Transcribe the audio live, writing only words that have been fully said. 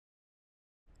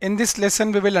In this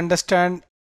lesson, we will understand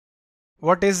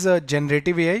what is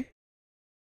generative AI.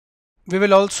 We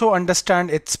will also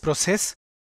understand its process,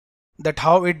 that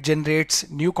how it generates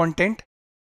new content.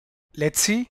 Let's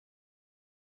see.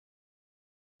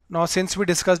 Now, since we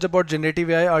discussed about generative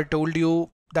AI, I told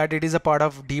you that it is a part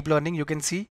of deep learning. You can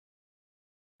see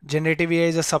generative AI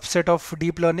is a subset of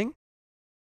deep learning.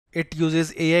 It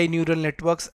uses AI neural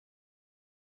networks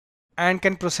and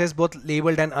can process both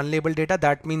labeled and unlabeled data.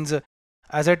 That means,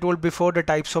 as I told before, the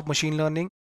types of machine learning,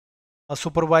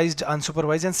 supervised,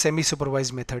 unsupervised, and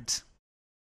semi-supervised methods.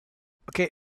 Okay,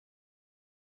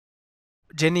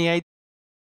 Gen AI,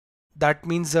 that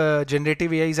means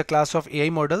generative AI is a class of AI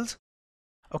models,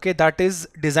 okay, that is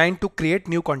designed to create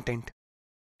new content.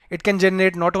 It can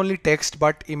generate not only text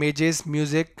but images,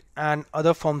 music, and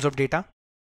other forms of data.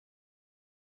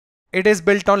 It is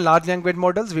built on large language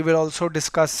models. We will also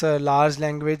discuss large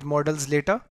language models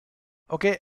later.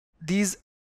 Okay, these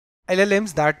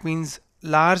LLMs, that means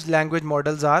large language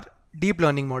models, are deep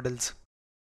learning models.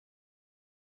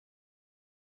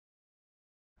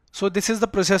 So this is the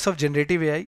process of generative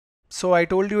AI. So I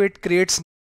told you it creates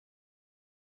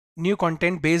new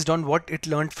content based on what it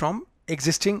learned from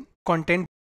existing content.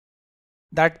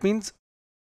 That means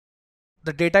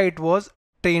the data it was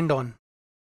trained on.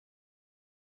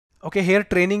 Okay, here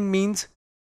training means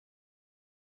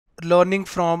learning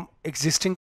from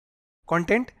existing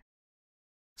content.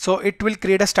 So it will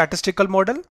create a statistical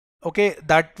model, okay,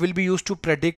 that will be used to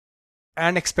predict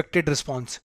an expected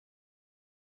response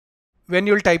when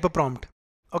you'll type a prompt.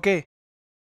 Okay,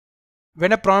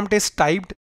 when a prompt is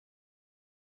typed,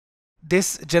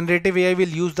 this generative AI will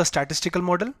use the statistical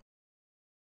model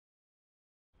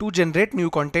to generate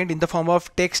new content in the form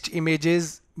of text,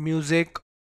 images, music,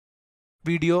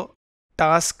 video,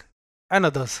 task, and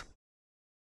others.